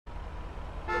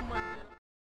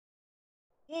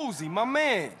Woozy, my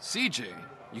man. CJ,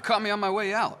 you caught me on my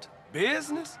way out.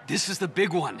 Business? This is the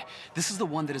big one. This is the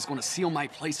one that is going to seal my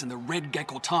place in the Red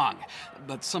Gecko Tong.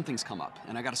 But something's come up,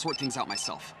 and I gotta sort things out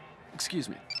myself. Excuse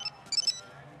me.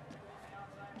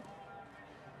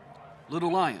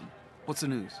 Little Lion, what's the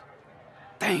news?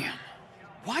 Damn!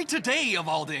 Why today, of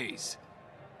all days?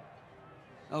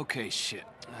 Okay, shit.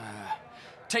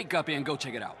 Take Guppy and go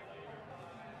check it out.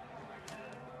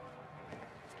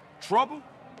 Trouble?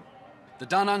 The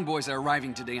Da Nang boys are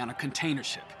arriving today on a container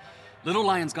ship. Little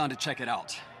Lion's gone to check it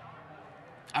out.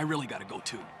 I really gotta go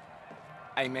too.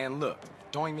 Hey man, look,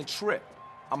 don't even trip.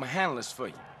 I'ma handle this for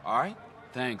you, all right?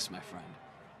 Thanks, my friend.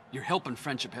 Your help and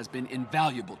friendship has been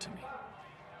invaluable to me.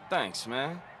 Thanks,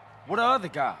 man. What are other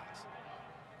guys?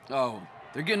 Oh,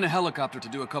 they're getting a helicopter to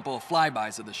do a couple of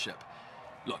flybys of the ship.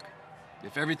 Look,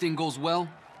 if everything goes well,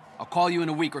 I'll call you in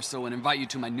a week or so and invite you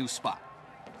to my new spot.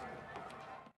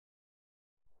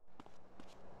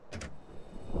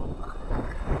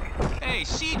 Hey,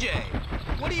 CJ,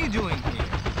 what are you doing here?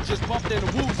 Just bumped into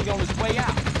Woozy on his way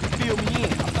out. He filled me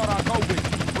in. I thought I'd go with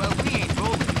you. Well, we ain't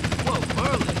rolling. Whoa,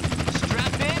 Merlin.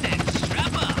 Strap in and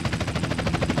strap up.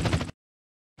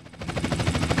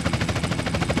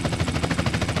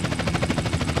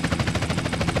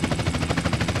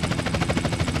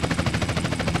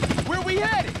 Where we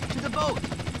headed? To the boat.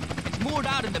 It's moored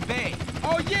out in the bay.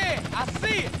 Oh yeah, I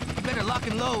see it. You better lock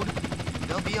and load.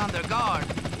 They'll be on their guard.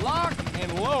 Lock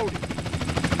and loaded.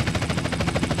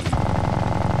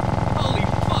 Holy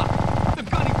fuck! They're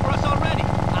gunning for us already.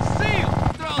 I see him.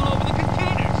 They're all over the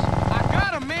containers. I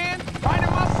got him, man. Right in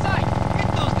my sight. Hit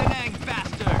those Da Nang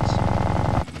bastards.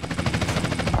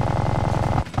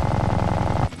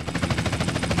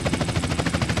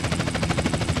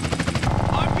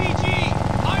 RPG!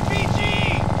 RPG!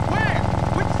 Where?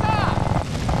 Which side?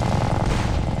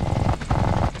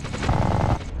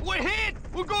 We're hit!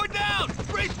 We're going down!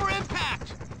 Brace for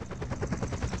impact!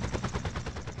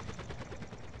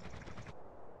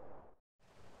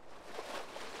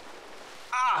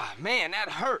 Ah, man, that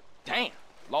hurt. Damn.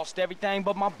 Lost everything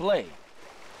but my blade.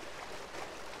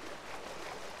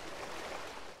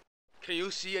 Can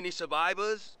you see any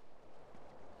survivors?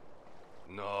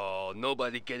 No,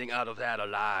 nobody getting out of that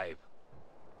alive.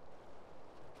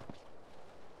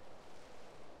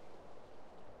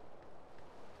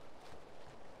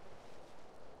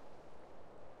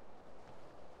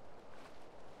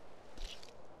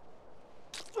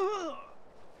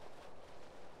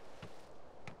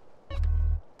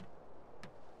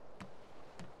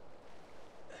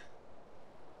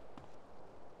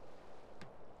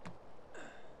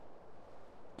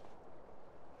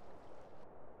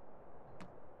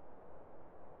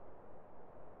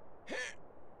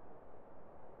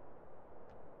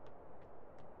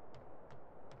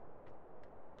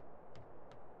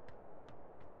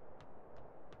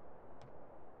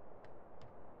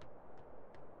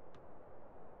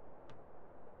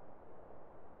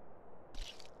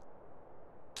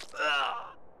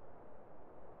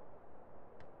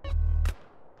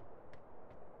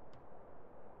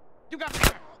 You got...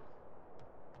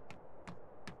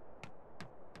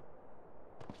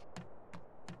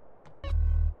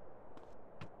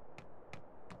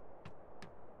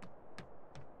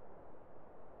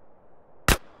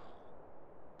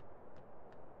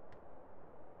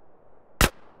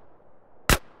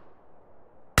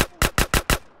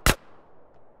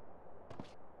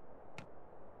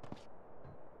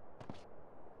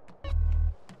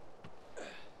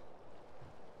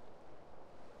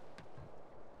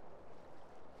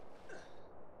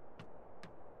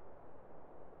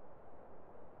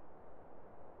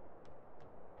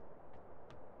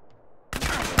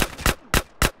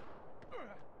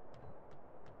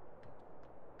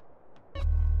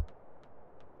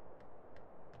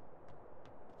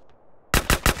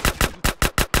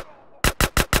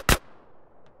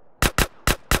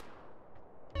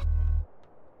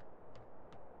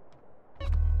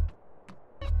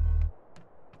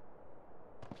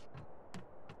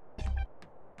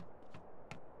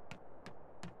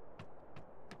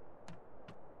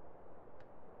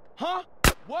 Huh?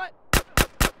 What?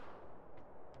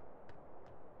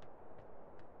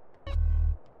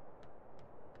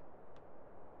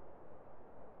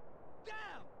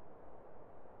 Down!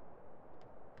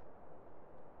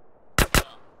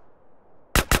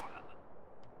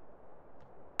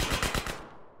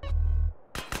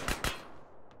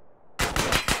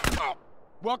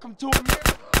 Welcome to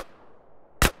America.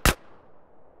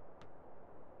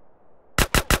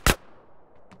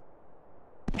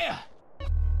 Yeah.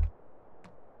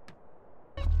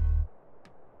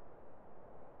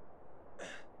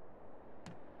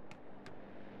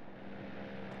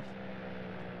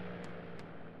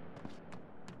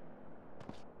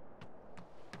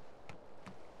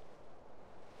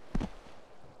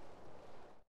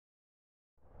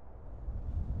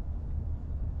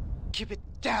 Keep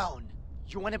it down.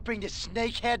 You want to bring the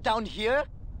snakehead down here?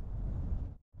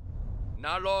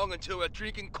 Not long until we're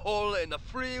drinking cola in the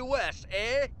free west,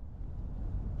 eh?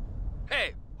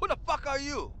 Hey, who the fuck are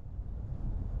you?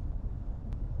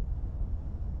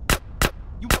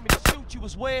 You want me to shoot you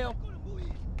as well?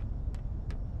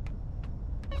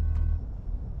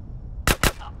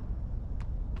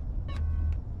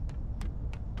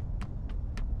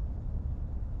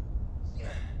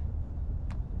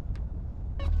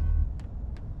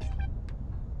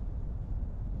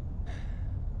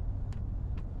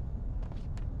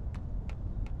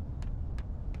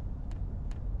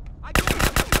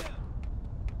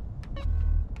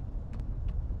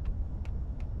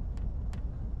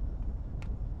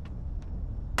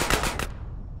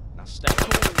 Now stay cool.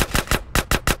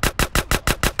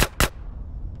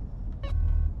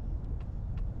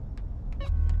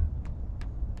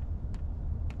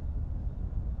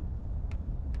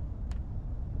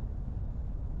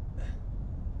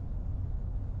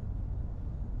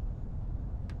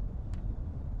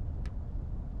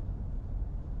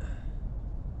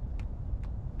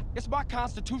 It's my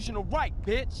constitutional right,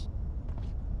 bitch.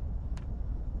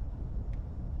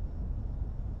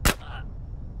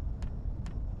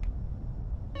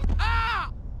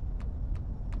 Ah!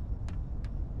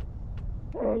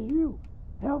 Hey, you!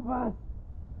 Help us!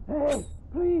 Hey,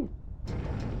 please!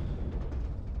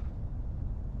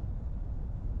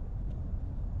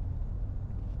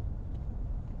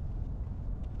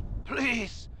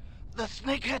 Please! The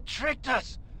snakehead tricked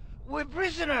us! We're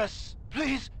prisoners!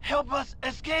 Please help us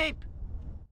escape!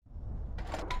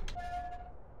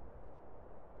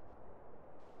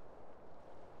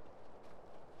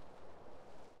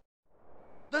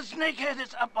 The snakehead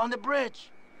is up on the bridge!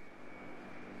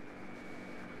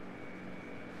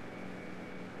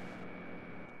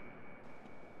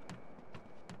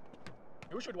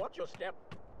 You should watch your step.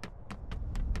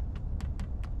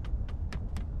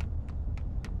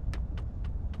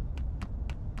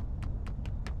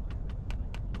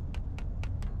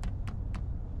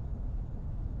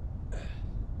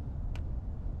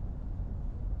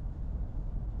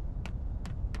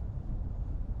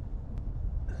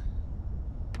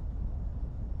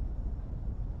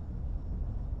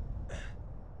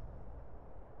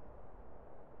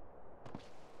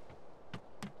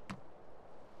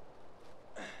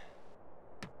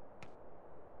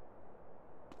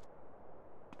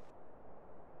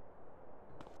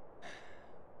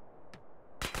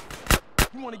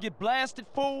 You wanna get blasted,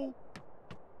 fool?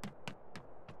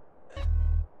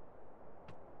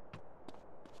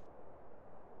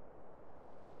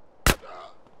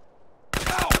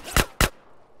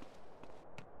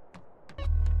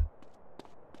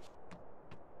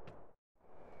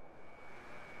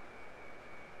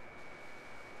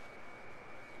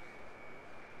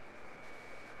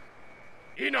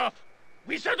 Enough!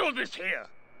 We settled this here!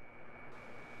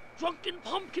 Drunken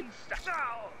pumpkin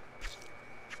style!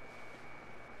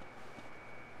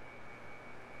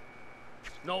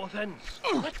 No offense.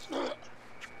 Let's...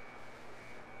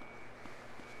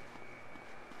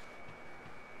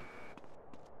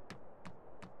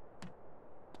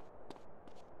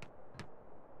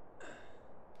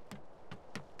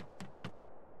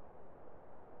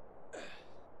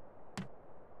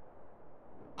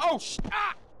 Oh,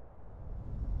 ah!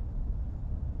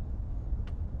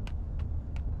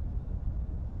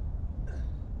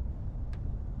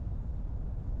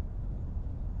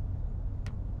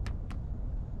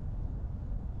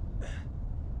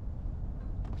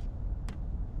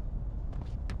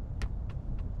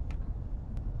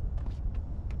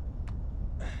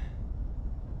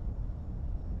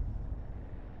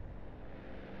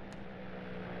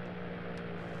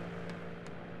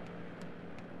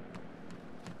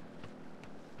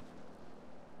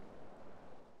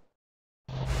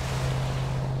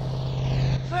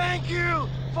 Thank you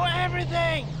for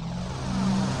everything!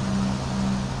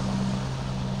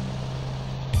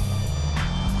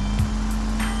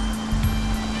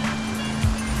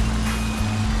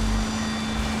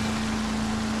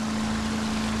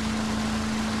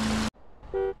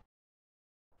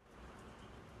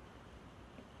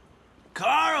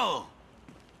 Carl!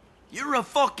 You're a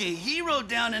fucking hero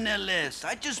down in LS.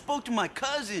 I just spoke to my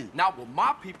cousin. Not with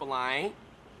my people, I ain't.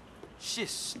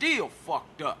 Shit's still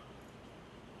fucked up.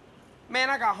 Man,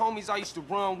 I got homies I used to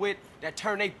run with that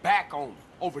turned their back on me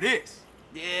over this.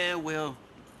 Yeah, well,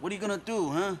 what are you gonna do,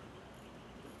 huh?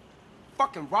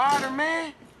 Fucking Ryder,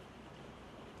 man.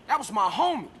 That was my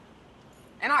homie.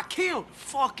 And I killed him.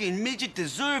 Fucking midget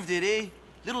deserved it, eh?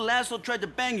 Little asshole tried to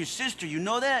bang your sister, you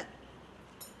know that?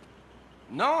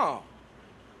 No.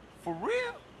 For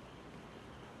real?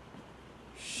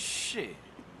 Shit.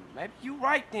 maybe you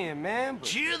right then, man, but...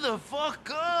 Cheer the fuck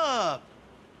up!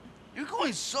 You're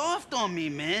going soft on me,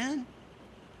 man.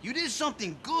 You did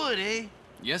something good, eh?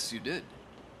 Yes, you did.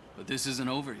 But this isn't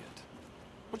over yet.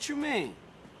 What you mean?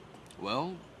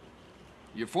 Well,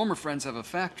 your former friends have a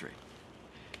factory.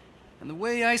 And the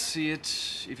way I see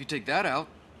it, if you take that out,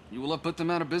 you will have put them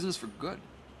out of business for good.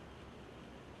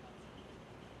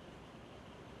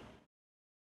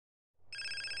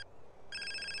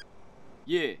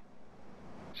 Yeah.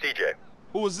 CJ,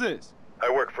 Who is this? I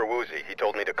work for Woozy. He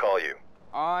told me to call you.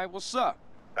 Alright, what's up?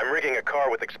 I'm rigging a car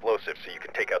with explosives so you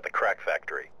can take out the crack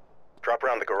factory. Drop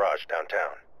around the garage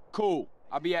downtown. Cool.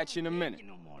 I'll be at you in a minute.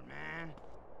 No more, man.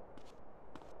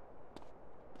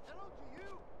 Hello to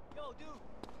you. Yo, dude.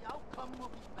 The outcome will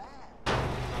be bad.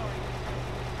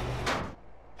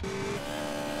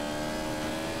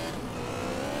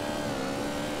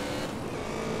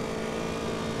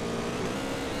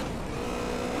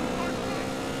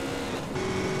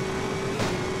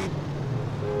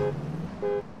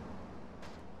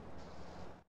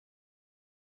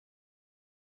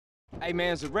 Hey,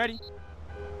 man, is it ready?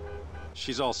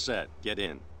 She's all set. Get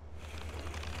in.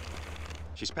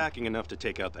 She's packing enough to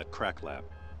take out that crack lab.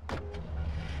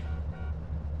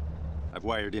 I've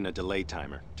wired in a delay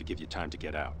timer to give you time to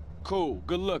get out. Cool.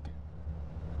 Good looking.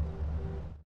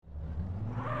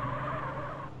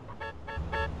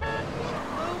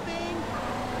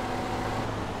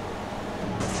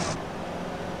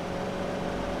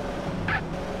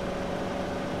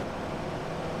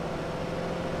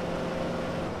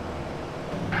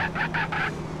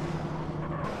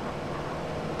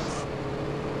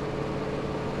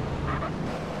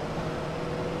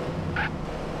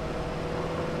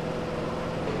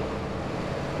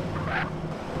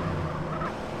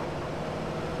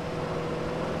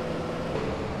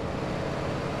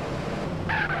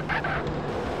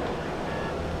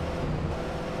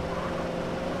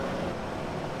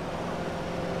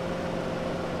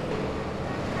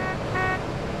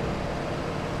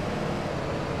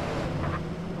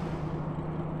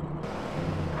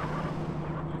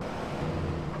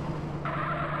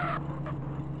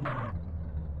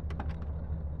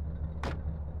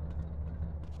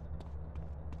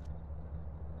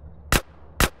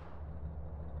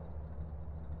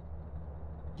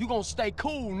 You gonna stay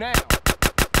cool now.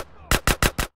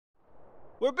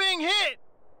 We're being hit!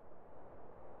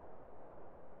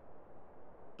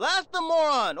 Blast the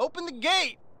moron! Open the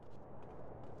gate!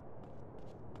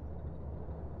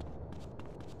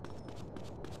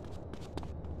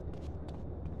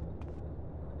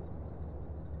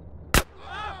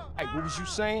 Hey, what was you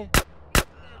saying?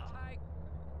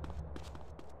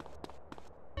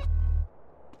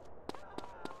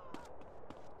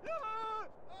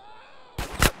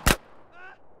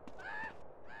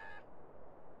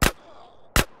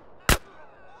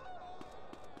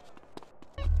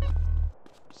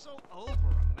 So over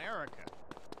America.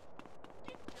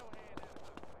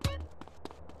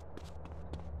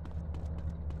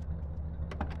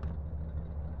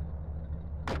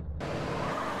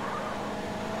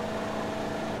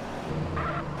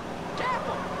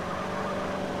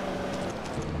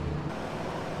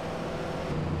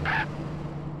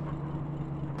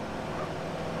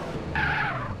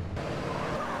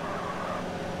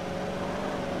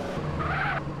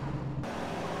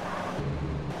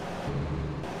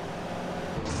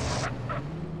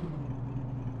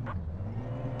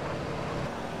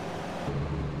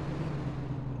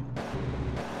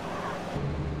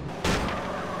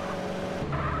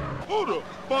 Who the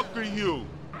fuck are you?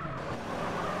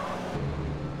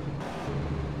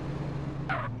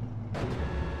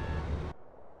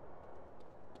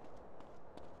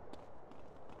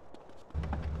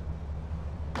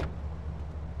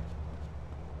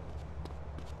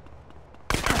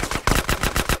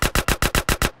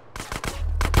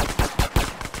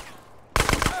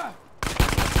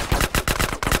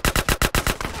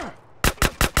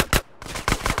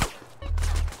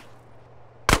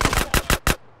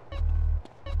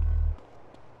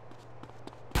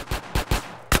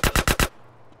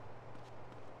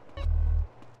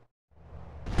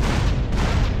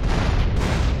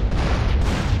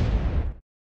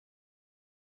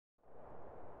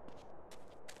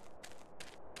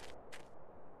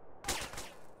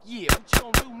 Yeah, what you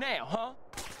gonna do now, huh?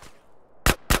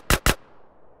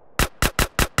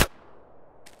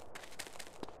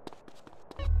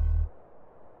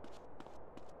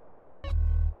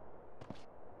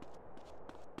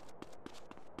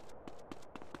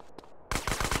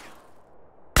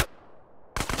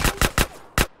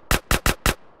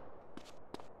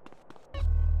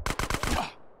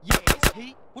 Yeah, it's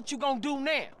heat. What you gonna do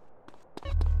now?